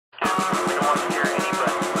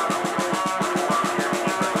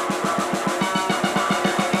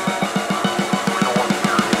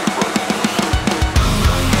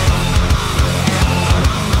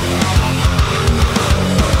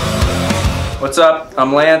What's up?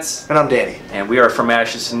 I'm Lance. And I'm Danny. And we are from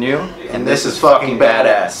Ashes to New. And this is fucking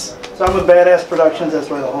badass. So I'm with Badass Productions,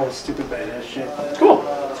 that's why the whole stupid badass shit. Cool.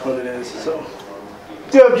 That's what it is. So,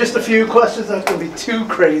 do have just a few questions, not going to be too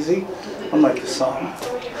crazy, unlike the song.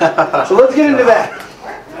 So let's get into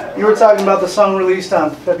that. You were talking about the song released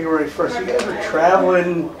on February 1st. You guys were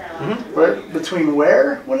traveling between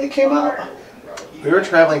where when it came out? We were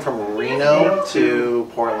traveling from Reno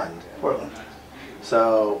to Portland. Portland.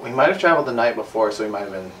 So we might have traveled the night before, so we might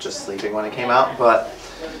have been just sleeping when it came out, but...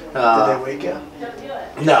 Did they wake you?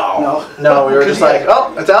 No, we were just like,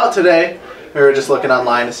 oh, it's out today. We were just looking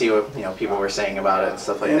online to see what people were saying about it and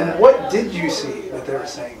stuff like that. And what did you see that they were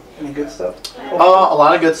saying? Any good stuff? A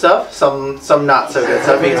lot of good stuff. Some not so good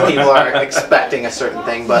stuff because people are expecting a certain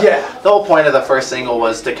thing. But the whole point of the first single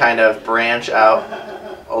was to kind of branch out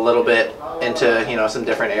a little bit into some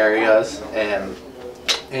different areas and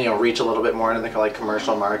reach a little bit more into the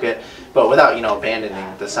commercial market, but without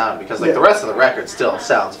abandoning the sound, because the rest of the record still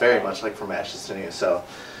sounds very much like From Ashes to New. So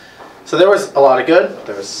there was a lot of good.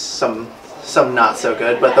 There was some not so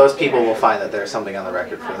good, but those people will find that there's something on the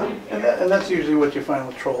record for them. And that's usually what you find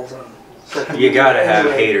with trolls on. You gotta have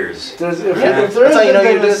haters. If there that's how you know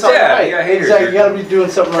you did something right. You got haters. Exactly, you gotta be doing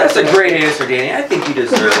something right. That's a great answer, Danny. I think you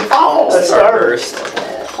deserve a Starburst.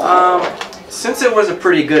 Since it was a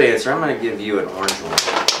pretty good answer, I'm gonna give you an orange one.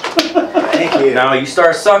 Thank you. Now you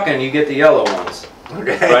start sucking, you get the yellow ones.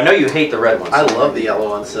 Okay. But I know you hate the red ones. I love the yellow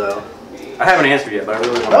ones, so. I haven't answered yet, but I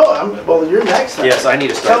really want to. No, well, you're next then. Yes, I need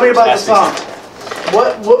to start. Tell me about the song.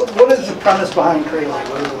 What is the premise behind Crazy?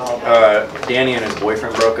 What is it all about? Danny and his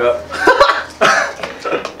boyfriend broke up.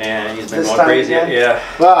 And he's been going crazy. Again?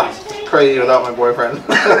 Yeah. Crazy without my boyfriend.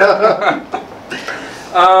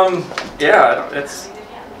 Yeah, it's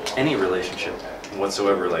any relationship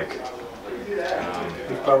whatsoever,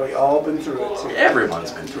 We've probably all been through it too.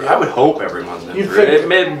 Everyone's been through it. I would hope everyone's been through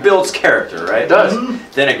it. It builds character, right? It does.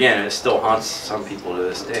 Then again, it still haunts some people to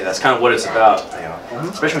this day. That's kind of what it's about,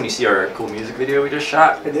 Especially when you see our cool music video we just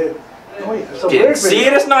shot. I did. Oh yeah. So Didn't see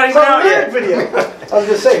it? It's not even out yet. Video. I was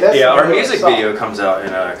just saying that's our music video comes out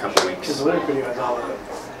in a couple weeks. Because the lyric video has all the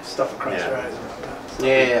stuff across your eyes.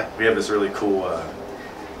 Yeah. We have this really cool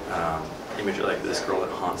image of this girl that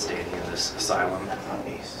haunts Danny in this asylum.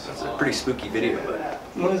 Nice. It's a pretty spooky video. But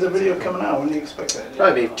when is the video coming out? When do you expect that?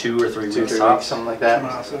 Probably be 2 or 3 weeks. 2 or 3 weeks, something like that.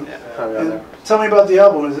 Awesome. Yeah, probably out there. Tell me about the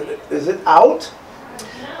album. Is it out?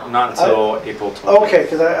 Not until April 20th. Okay,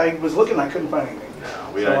 because I was looking, I couldn't find anything.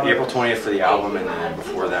 No, we had April 20th for the album, and then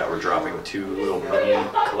before that we're dropping 2 little mini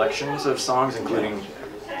collections of songs, including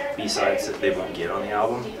B-sides that they won't get on the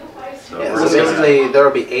album. So, so basically there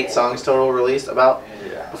will be 8 songs total released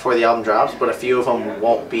before the album drops, but a few of them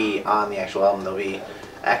won't be on the actual album. They'll be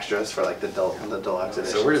extras for the deluxe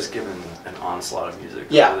edition. So we're just giving an onslaught of music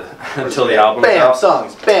until the album is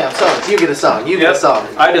out. Bam songs, you get a song, you get a song.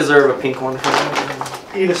 I deserve a pink one for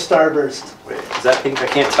that. Eat a Starburst. Wait, is that pink? I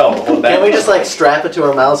can't tell. Hold back. Can we just strap it to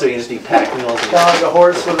our mouths so we can just eat pack mules? Kind of like a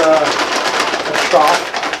horse with a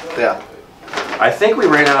trough. Yeah. I think we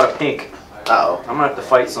ran out of pink. Uh-oh. I'm gonna have to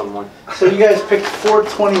fight someone. So you guys picked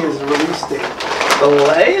 4/20 as the release date. The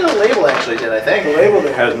label actually did, I think. The label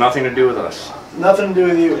did. It has nothing to do with us. Nothing to do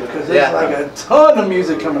with you, because there's a ton of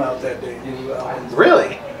music coming out that day.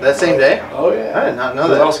 Really? That same day? Oh yeah. I did not know Who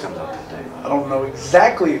that. else comes out that day? I don't know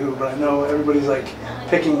exactly who, but I know everybody's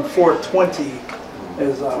picking 4/20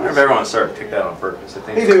 as. I wonder if everyone started to pick that on purpose. I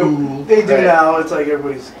think they do. Cool. They do now. It's like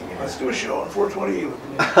everybody's. Let's do a show on 4/20.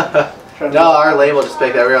 No, our label just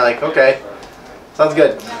picked that. We were like, okay, sounds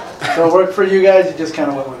good. So it worked for you guys. You just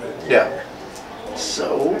kind of went with it. Yeah.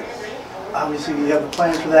 So, obviously, you have the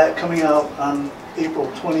plan for that coming out on April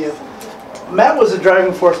 20th. Matt was the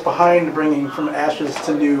driving force behind bringing From Ashes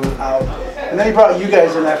to New out, and then he brought you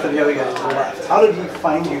guys in after the other guys left. How did he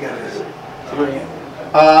find you guys to bring in?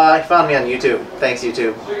 He found me on YouTube. Thanks,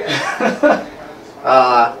 YouTube.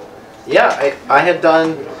 Yeah,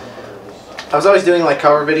 I was always doing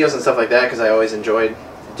cover videos and stuff like that because I always enjoyed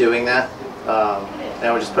doing that. And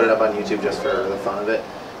I would just put it up on YouTube just for the fun of it.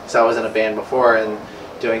 So I was in a band before, and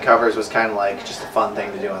doing covers was kind of just a fun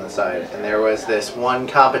thing to do on the side. And there was this one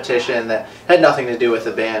competition that had nothing to do with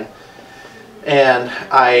the band. And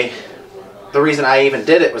the reason I even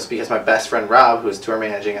did it was because my best friend Rob, who's tour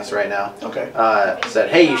managing us right now, said,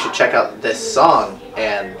 hey, you should check out this song,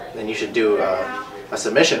 and then you should do a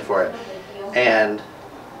submission for it. And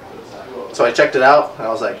so I checked it out, and I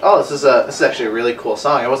was like, oh, this is actually a really cool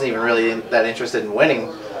song. I wasn't even really that interested in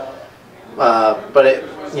winning, but it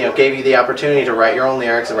gave you the opportunity to write your own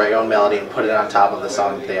lyrics and write your own melody and put it on top of the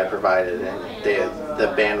song that they had provided, and they had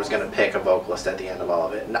the band was going to pick a vocalist at the end of all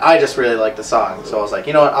of it. And I just really liked the song, so I was like,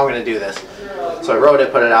 you know what, I'm going to do this. So I wrote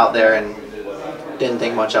it, put it out there, and didn't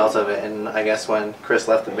think much else of it. And I guess when Chris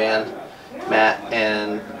left the band, Matt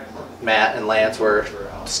and Lance were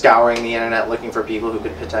scouring the internet looking for people who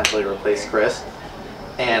could potentially replace Chris,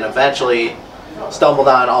 and eventually stumbled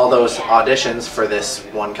on all those auditions for this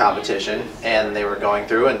one competition, and they were going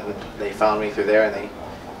through, and they found me through there, and they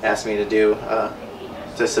asked me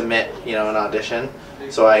to submit, you know, an audition.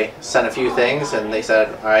 So I sent a few things, and they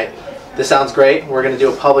said, all right, this sounds great, we're going to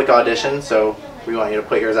do a public audition, so we want you to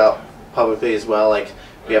put yours out publicly as well. Like,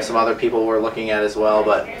 we have some other people we're looking at as well,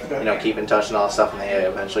 but, you know, keep in touch and all that stuff, and they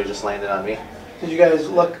eventually just landed on me. Did you guys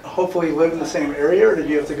hopefully live in the same area, or did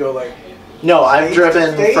you have to go, like... No, I've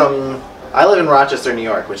driven from... I live in Rochester, New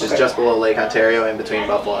York, which is just below Lake Ontario, in between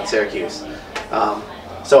Buffalo and Syracuse.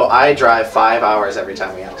 So I drive 5 hours every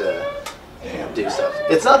time we have to do stuff.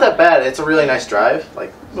 It's not that bad. It's a really nice drive,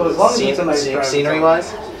 like, well, as long as it's a nice drive,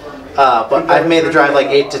 scenery-wise. But I've made the drive like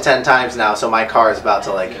 8 to 10 times now, so my car is about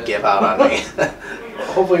to like give out on me.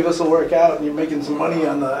 Hopefully this will work out and you're making some money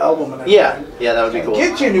on the album and everything. Yeah, that would be cool.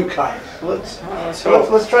 Get you a new car. Let's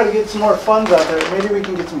try to get some more funds out there. Maybe we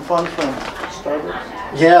can get some funds from Starbucks.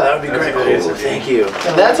 Yeah, that would be great. Cool. Thank you.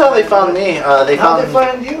 And that's how they found me. How'd they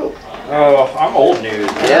find you? Oh, I'm old news.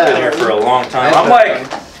 Yeah. I've been here for a long time. I'm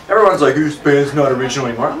like, everyone's like, whose band's not original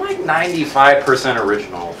anymore? I'm like 95%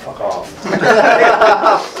 original. Fuck off.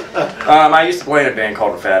 I used to play in a band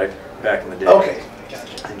called Emphatic back in the day. Okay,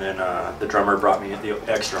 gotcha. And then the drummer brought me in, the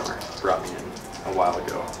ex-drummer brought me in a while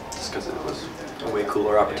ago, just because it was a way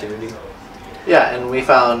cooler opportunity. Yeah, and we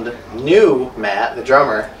found new Matt, the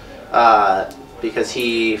drummer, because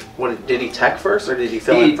did he tech first or did he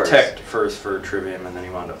fill in first? He teched first for Trivium, and then he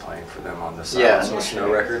wound up playing for them on the Silence in the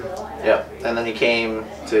Snow record. Yeah, and then he came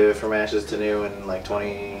to From Ashes to New in like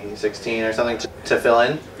 2016 or something to fill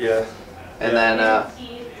in. Yeah. And then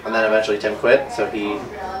eventually Tim quit, so he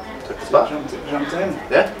took the spot. Jumped in.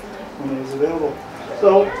 Yeah. When he was available.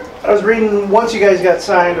 So I was reading, once you guys got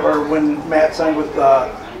signed, or when Matt signed with the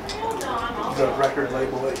record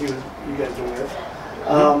label that you guys were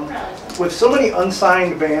with, with so many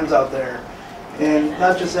unsigned bands out there, and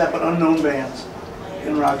not just that, but unknown bands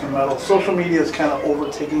in rock and metal, social media is kind of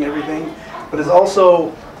overtaking everything, but it's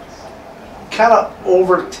also kind of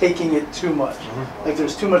overtaking it too much. Like,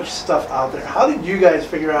 there's too much stuff out there. How did you guys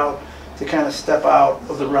figure out to kind of step out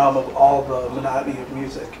of the realm of all the monotony of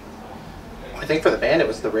music? I think for the band it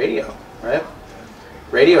was the radio, right?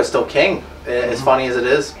 Radio is still king, as funny as it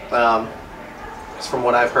is. From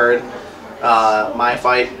what I've heard, My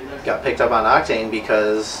Fight got picked up on Octane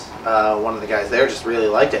because one of the guys there just really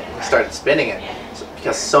liked it. He started spinning it. So,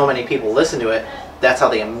 because so many people listen to it, that's how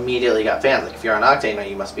they immediately got fans. Like, if you're on Octane,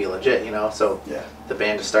 you must be legit, you know? So yeah, the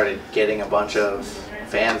band just started getting a bunch of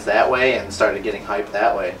fans that way and started getting hyped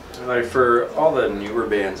that way. Like, for all the newer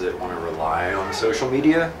bands that want to rely on social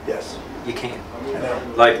media, yes, you can't. I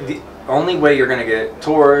know. Like, the only way you're going to get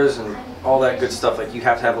tours and all that good stuff, like, you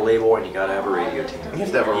have to have a label and you got to have a radio team. You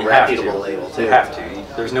have to have a reputable label, too. You have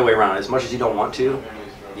to. There's no way around it. As much as you don't want to,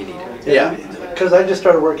 you need it. Yeah. Because I just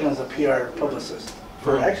started working as a PR publicist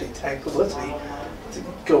for actually Tag Publicity. To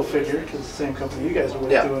go figure, because it's the same company you guys are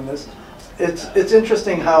with doing this. It's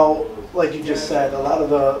interesting how, like you just said, a lot of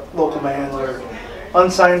the local bands or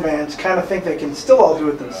unsigned bands kind of think they can still all do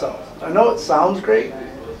it themselves. I know it sounds great,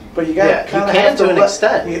 but you got kind of have to an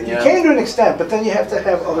extent. You can to an extent, but then you have to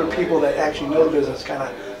have other people that actually know the business kind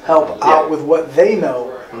of help out with what they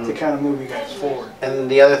know to kind of move you guys forward. And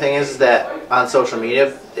the other thing is that on social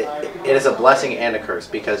media, it is a blessing and a curse,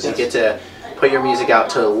 because you get to put your music out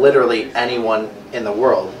to literally anyone in the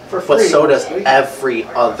world, for free, but so does every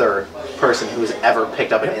other person who's ever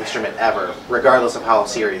picked up an instrument ever, regardless of how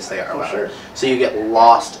serious they are about it. So you get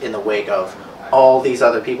lost in the wake of all these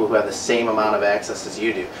other people who have the same amount of access as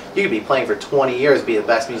you do. You could be playing for 20 years, be the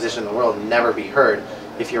best musician in the world, and never be heard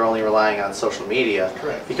if you're only relying on social media,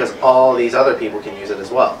 because all these other people can use it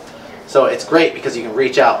as well. So it's great because you can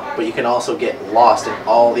reach out, but you can also get lost in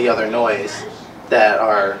all the other noise that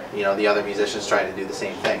are, you know, the other musicians trying to do the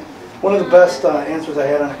same thing. One of the best answers I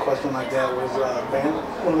had on a question like that was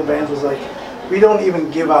one of the bands was like, we don't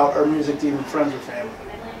even give out our music to even friends or family.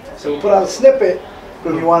 So we'll put out a snippet,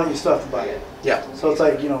 but if you want it, you still have to buy it. Yeah. So it's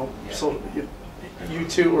like, you know, so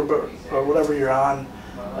YouTube or whatever you're on,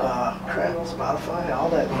 Spotify, all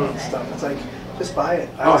that stuff. It's like, just buy it.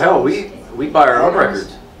 Oh hell, we buy our own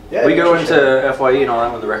records. Yeah, we go into FYE and all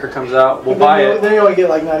that when the record comes out. We'll buy it. Then you only get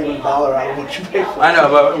like not even $1 out of what you pay for. I know,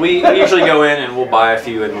 but we usually go in and we'll buy a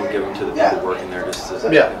few and we'll give them to the people working there just to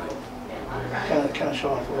kind of show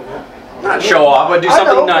off a little bit. Not show off, but do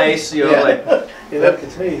something nice. You know, Yeah. like. Yeah, that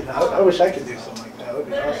gets me. I wish I could do something like that. That would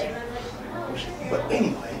be awesome. But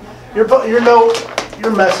anyway,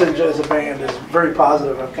 your message as a band is very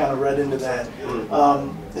positive. I've kind of read into that.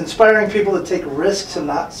 Inspiring people to take risks and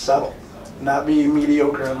not settle, not be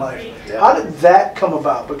mediocre in life. Yeah. How did that come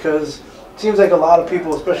about? Because it seems like a lot of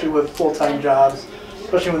people, especially with full-time jobs,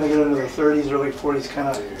 especially when they get into their 30s, early 40s, kind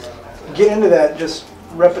of get into that just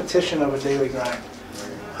repetition of a daily grind.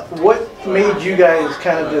 What made you guys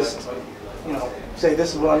kind of just, you know, say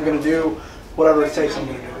this is what I'm going to do, whatever it takes I'm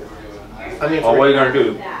going to do? I mean, Well, what are you gonna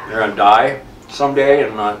do? You're gonna die someday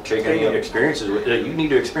and not take any experiences with it. You need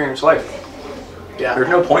to experience life. yeah. There's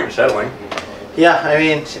no point in settling. Yeah, I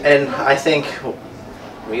mean, and I think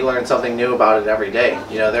we learn something new about it every day.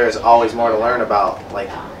 You know, there's always more to learn about, like,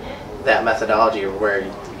 that methodology where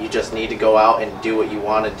you just need to go out and do what you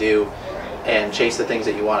want to do and chase the things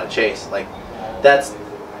that you want to chase. Like, that's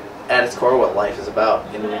at its core what life is about.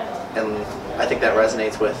 And I think that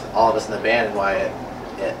resonates with all of us in the band and why it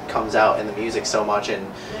comes out in the music so much. And,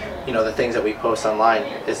 you know, the things that we post online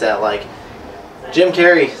is that, like, Jim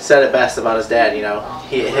Carrey said it best about his dad. You know,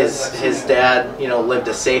 his dad, you know, lived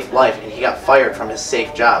a safe life and he got fired from his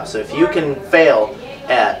safe job. So if you can fail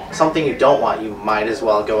at something you don't want, you might as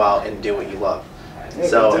well go out and do what you love. Yeah,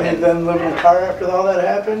 So didn't he then live in a car after all that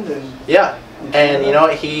happened? And yeah, and you know,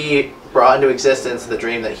 he brought into existence the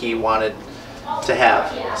dream that he wanted to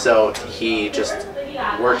have. So he just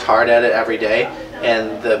worked hard at it every day.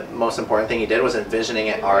 And the most important thing he did was envisioning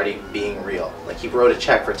it already being real. Like, he wrote a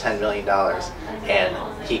check for $10 million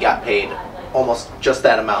and he got paid almost just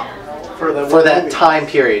that amount for that movie. time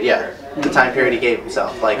period. Yeah, the time period he gave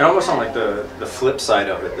himself. Like, And almost on like the flip side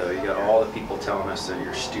of it though, you got all the people telling us that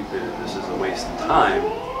you're stupid and this is a waste of time.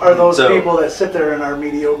 Are those So- people that sit there and are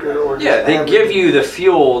mediocre or just Yeah, they average? give you the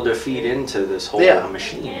fuel to feed into this whole Yeah.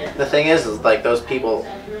 machine. the thing is like, those people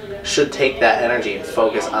should take that energy and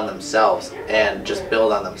focus on themselves and just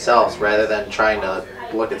build on themselves rather than trying to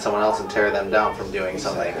look at someone else and tear them down from doing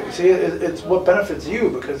something. See, it's what benefits you,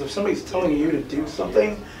 because if somebody's telling you to do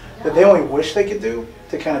something that they only wish they could do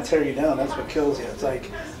to kind of tear you down, that's what kills you. It's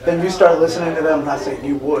like, then you start listening to them, not saying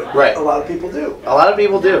you would. Right. A lot of people do. A lot of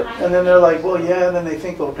people do. And then they're like, well, yeah, and then they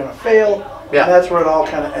think they're going to fail. Yeah. And that's where it all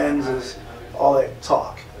kind of ends, is all that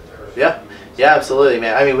talk. Yeah. Yeah, absolutely,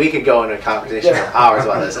 man. I mean, we could go into a conversation Yeah. for hours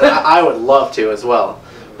about this, and I would love to as well.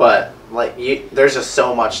 But like, there's just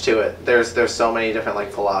so much to it. There's so many different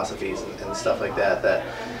like philosophies and stuff like that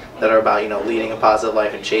are about, you know, leading a positive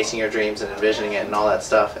life and chasing your dreams and envisioning it and all that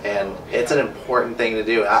stuff. And it's an important thing to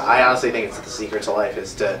do. I honestly think it's the secret to life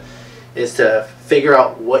is to figure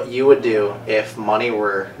out what you would do if money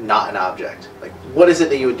were not an object. Like, what is it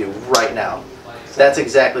that you would do right now? That's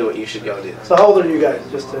exactly what you should go do. So how old are you guys,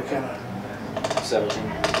 just to kind of...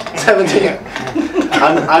 17. 17.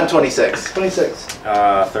 I'm 26. 26.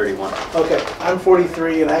 31. Okay, I'm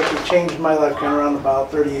 43, and I actually changed my life kind of around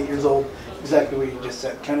about 38 years old. Exactly what you just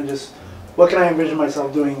said. Kind of just, what can I envision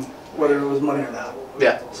myself doing, whether it was money or not?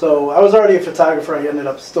 Yeah. So I was already a photographer. I ended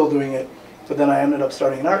up still doing it, but then I ended up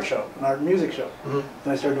starting an art show, an art and music show. Mm-hmm.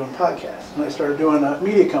 And I started doing podcasts, and I started doing a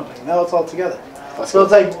media company. Now it's all together. That's So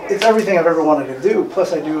cool. it's like, it's everything I've ever wanted to do.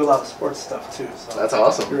 Plus I do a lot of sports stuff too. So That's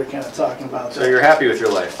awesome. we were kind of talking about So that. you're happy with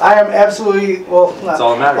your life. I am absolutely, well, not That's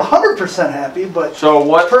all that matters. 100% happy, but So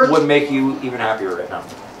what First- would make you even happier right now?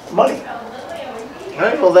 money. All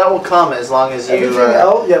right, well, that will come as long as you. Everything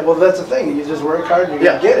else, yeah, well, that's the thing. You just work hard and you're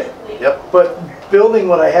Yeah. going to get it. Yep. But building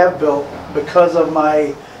what I have built because of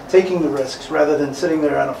my taking the risks rather than sitting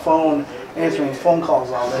there on a phone answering phone calls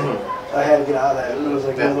all day, I had to get out of that. And it was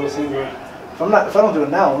like one of those things where if I don't do it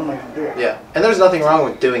now, when am I going to do it? Yeah, and there's nothing wrong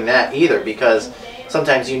with doing that either, because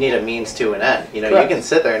sometimes you need a means to an end. You know, Correct. you can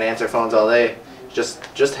sit there and answer phones all day.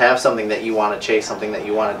 Just have something that you want to chase, something that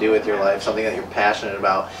you want to do with your life, something that you're passionate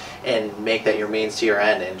about, and make that your means to your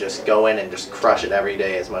end, and just go in and just crush it every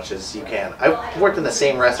day as much as you can. I've worked in the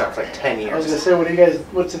same restaurant for like 10 I was going to years. say,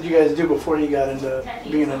 what did you guys do before you got into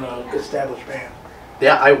being in an established band?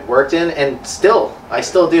 Yeah, I worked in, and I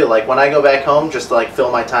still do. Like, when I go back home, just to like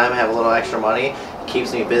fill my time, have a little extra money, it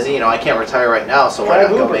keeps me busy. You know, I can't retire right now, so why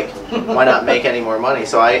not make any more money?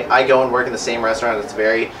 So I go and work in the same restaurant. It's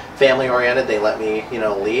very family oriented. They let me, you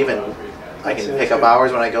know, leave, and I can pick up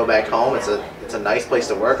hours when I go back home. It's a nice place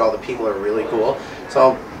to work. All the people are really cool.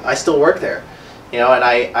 So I still work there, you know, and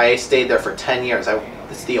I stayed there for 10 years.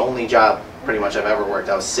 It's the only job pretty much I've ever worked.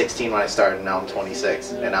 I was 16 when I started, and now I'm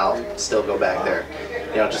 26, and I'll still go back there,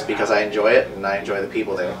 you know, just because I enjoy it and I enjoy the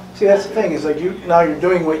people there. See, that's the thing, is like now you're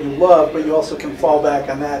doing what you love, but you also can fall back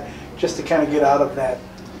on that just to kind of get out of that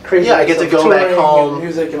crazy. Yeah, I get to go back home,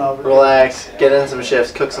 music and all. relax, get in some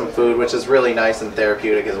shifts, cook some food, which is really nice and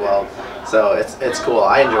therapeutic as well. So it's cool.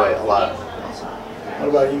 I enjoy it a lot. What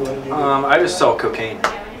about you? What did you do? I just sell cocaine.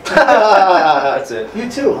 That's it. You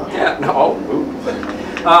too, huh? Yeah. No.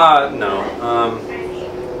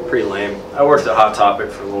 No. Pretty lame. I worked at Hot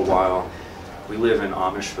Topic for a little while. We live in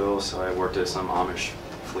Amishville, so I worked at some Amish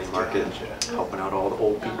flea market, helping out all the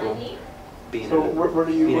old people. So where are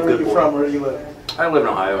you from? Where do you live? I live in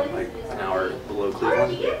Ohio, like an hour below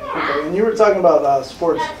Cleveland. Okay, and you were talking about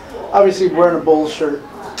sports. Obviously, wearing a Bulls shirt,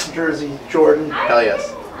 jersey, Jordan. Hell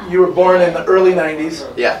yes. You were born in the early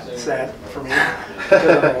 '90s. Yeah. Sad for me,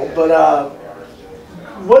 because I'm old. But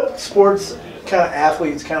what sports kind of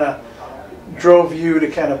athletes kind of drove you to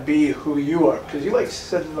kind of be who you are? Because you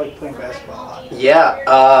said you like playing basketball a lot.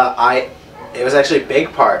 Yeah. It was actually a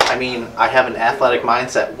big part. I mean, I have an athletic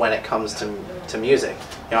mindset when it comes to music.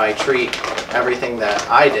 You know, I treat everything that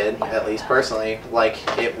I did, at least personally, like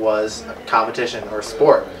it was a competition or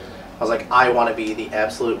sport. I was like, I want to be the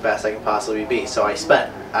absolute best I can possibly be. So I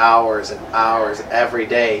spent hours and hours every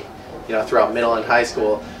day, you know, throughout middle and high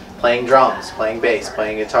school, playing drums, playing bass,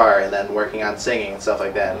 playing guitar, and then working on singing and stuff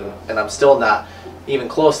like that. And I'm still not even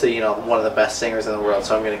close to, you know, one of the best singers in the world,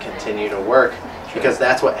 so I'm going to continue to work because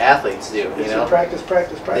that's what athletes do, you know? Practice.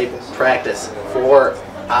 They practice for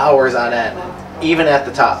hours on end, even at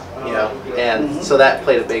the top, you know? And so that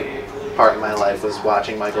played a big part in my life, was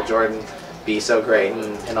watching Michael Jordan be so great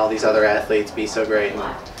and all these other athletes be so great. And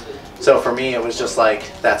so for me, it was just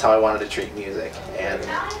like, that's how I wanted to treat music. And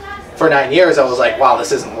for 9 years, I was like, wow,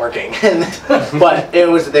 this isn't working. But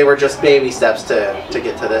they were just baby steps to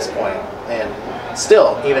get to this point. And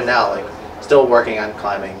still, even now, like, still working on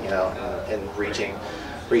climbing, you know, and reaching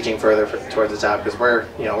further towards the top, because we're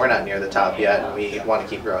not near the top yet, and we want to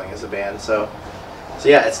keep growing as a band. So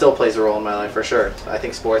yeah, it still plays a role in my life for sure. I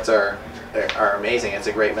think sports are amazing. It's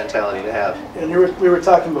a great mentality to have. And we were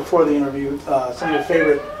talking before the interview, some of your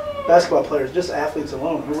favorite basketball players, just athletes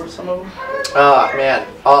alone. Who were some of them? Oh man,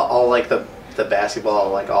 all like the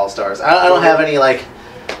basketball, like all-stars. I don't have any like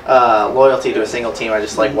loyalty to a single team. I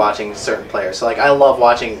just like watching certain players. So like I love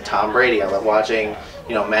watching Tom Brady. I love watching,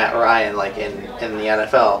 you know, Matt Ryan, like in the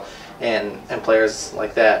NFL, and players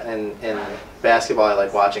like that. And in basketball, I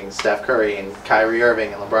like watching Steph Curry and Kyrie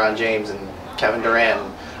Irving and LeBron James and Kevin Durant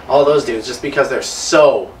and all those dudes, just because they're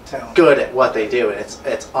so good at what they do, and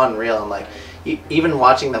it's unreal. I'm like, even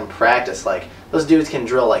watching them practice, like those dudes can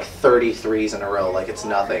drill like 30 threes in a row like it's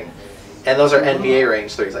nothing. And those are NBA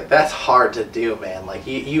range threes. Like, that's hard to do, man. Like,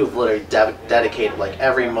 you've literally dedicated, like,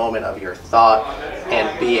 every moment of your thought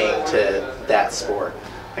and being to that sport.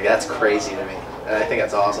 Like, that's crazy to me. And I think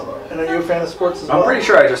that's awesome. And are you a fan of sports as well? I'm pretty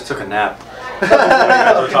sure I just took a nap.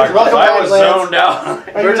 I was zoned out.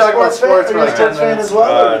 We're talking about sports. Are you a sports fan as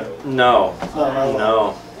well? No.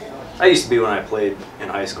 I used to be when I played in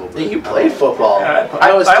high school. You played football. Yeah,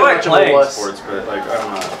 I was too like much playing of a wuss. sports, but like I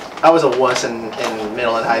don't know. I was a wuss in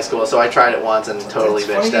middle and high school, so I tried it once and totally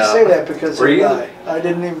bitched out. It's funny you say that because Were you? I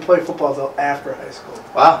didn't even play football until after high school.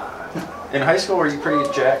 Wow. In high school, were you pretty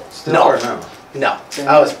jacked still? No. Or no? No,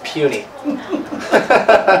 I was puny.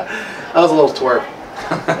 I was a little twerp.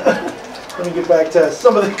 Let me get back to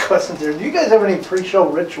some of the questions here. Do you guys have any pre-show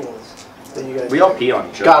rituals that you guys We all pee on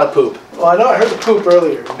each other. Gotta poop. Well, I know I heard the poop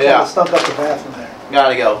earlier. You Yeah. stunk up the bathroom there.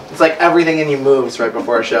 Gotta go. It's like everything in you moves right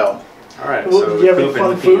before a show. All right. Well, So do you have any poop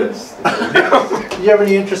fun and pee foods? Do you have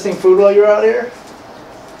any interesting food while you're out here?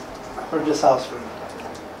 Or just house food?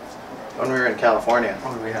 When we were in California,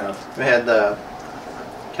 What do we have? we had the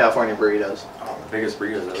California burritos. Oh, the biggest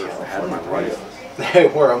burritos I've ever had in my life. They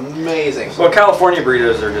were amazing. Well, California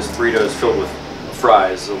burritos are just burritos filled with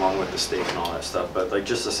fries along with the steak and all that stuff, but like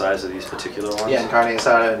just the size of these particular ones. Yeah, and carne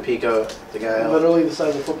asada and pico de gallo. Literally the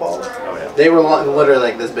size of football. Oh yeah. They were literally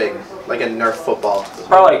like this big, like a Nerf football.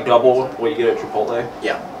 Probably like double what you get at Chipotle.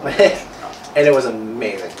 Yeah. And it was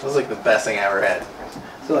amazing. It was like the best thing I ever had.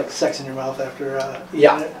 So like sex in your mouth after eating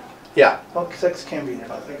Yeah. it? Yeah. Well, sex can be in your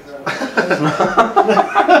mouth, I guess.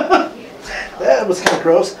 That was kind of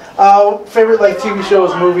gross. Favorite like TV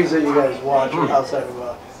shows, movies that you guys watch outside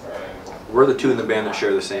of We're the two in the band that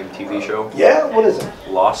share the same TV show. Yeah, what is it?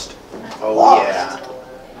 Lost. Oh Lost. yeah.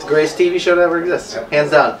 It's the greatest TV show that ever exists.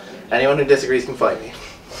 Hands down. Anyone who disagrees can fight me.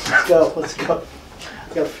 Let's go. Let's go.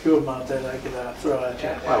 I got a few of them out there that I could throw at you.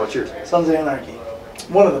 Wow, what's yours? Sons of Anarchy.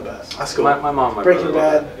 One of the best. That's cool. My mom, and my Breaking brother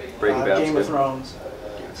love Bad, that. Breaking Bad. Game of Thrones,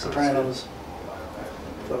 Sopranos.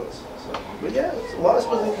 Those. So, but yeah, Lost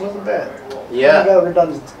wasn't bad. Yeah. I got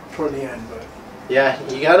redundant toward the end, but Yeah,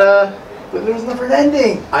 you gotta... there was never an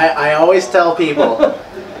ending. I always tell people,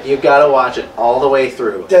 you gotta watch it all the way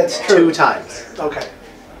through. That's true. 2 times. Okay.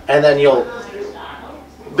 and then you'll.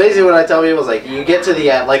 Basically, what I tell people is like, you get to the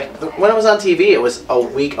end. Like when it was on TV, it was a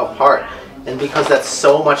week apart, and because that's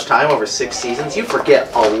so much time over 6 seasons, you forget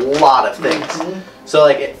a lot of things. So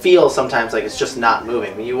like it feels sometimes like it's just not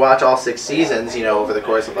moving. When you watch all 6 seasons, you know, over the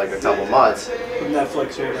course of like a couple months.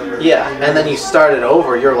 Netflix or whatever. Yeah, and then you start it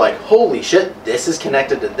over. You're like, holy shit! This is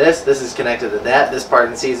connected to this. This is connected to that. This part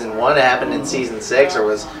in season 1 happened in season 6, or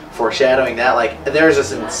was foreshadowing that. Like there's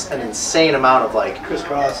just an insane amount of like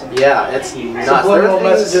crisscross. Yeah, it's nuts. Subliminal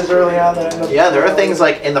messages early on that end up. Yeah, there are things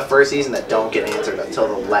like in the first season that don't get answered until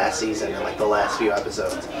the last season and like the last few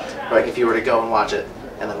episodes. Like if you were to go and watch it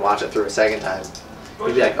and then watch it through a second time,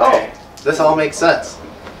 you'd be like, oh, this all makes sense.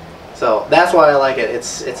 So that's why I like it.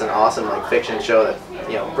 It's an awesome like fiction show that,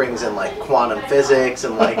 you know, brings in like quantum physics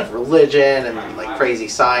and like religion and like crazy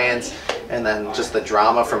science, and then just the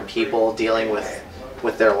drama from people dealing with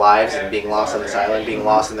their lives and being lost on this island, being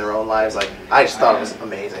lost in their own lives. Like I just thought it was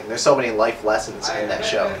amazing. There's so many life lessons in that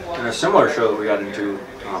show. And a similar show that we got into,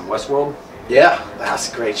 Westworld. Yeah,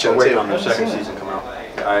 that's a great show We're waiting too. on the second season come out.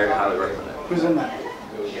 I highly recommend it. Who's in that?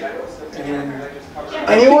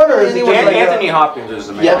 Anyone or is it just like Anthony Hopkins is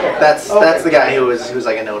the main. Yeah, that's the guy who's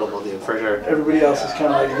like a notable dude for sure. everybody else is kind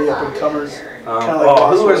of like the up and comers?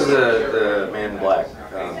 Who was the man in black?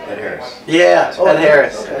 Ed Harris. Yeah, Ed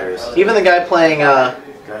Harris. Ed Harris. Even the guy playing Guy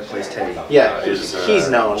who plays Teddy. yeah, Is, he's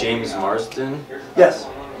known. James Marsden. Yes.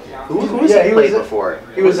 Who's he played before?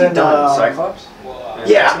 He was in Cyclops.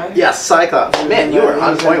 Yeah, Cyclops. Man, you were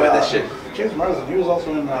on point with this shit. James Marsden. He was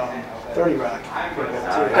also in 30 Rock.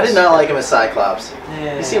 I did not like him as Cyclops.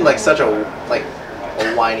 He seemed like such a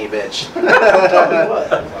whiny bitch.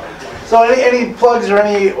 So any plugs or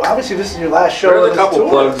any? Obviously, this is your last show. There are a of this couple tour.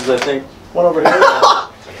 plugs, I think. One over here.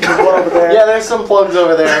 There's one over there. Yeah, there's some plugs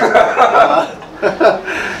over there.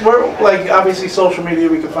 We're like obviously social media.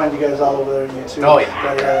 We can find you guys all over there on YouTube. Oh,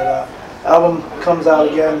 yeah. Album comes out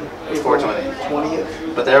again April 4/20.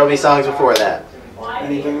 20th. But there will be songs before that.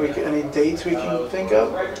 Any dates we can think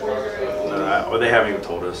of? Well, they haven't even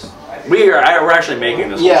told us. We're actually making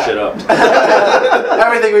this whole shit up.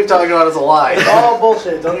 Everything we've talked about is a lie. It's all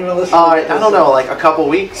bullshit. Don't even listen. I don't know, like a couple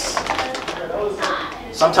weeks.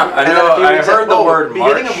 Sometime I heard the word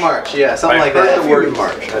March. Beginning of March, yeah, something like I that. heard the word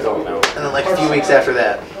March. I don't know. And then like a few weeks after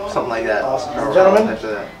that, something like that. Awesome, Or gentlemen.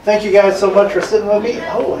 after that. Thank you guys so much for sitting with me.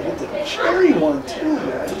 Oh, I get the cherry one too.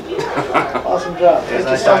 Awesome job. It was Thank you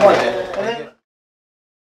nice so talking much. to you.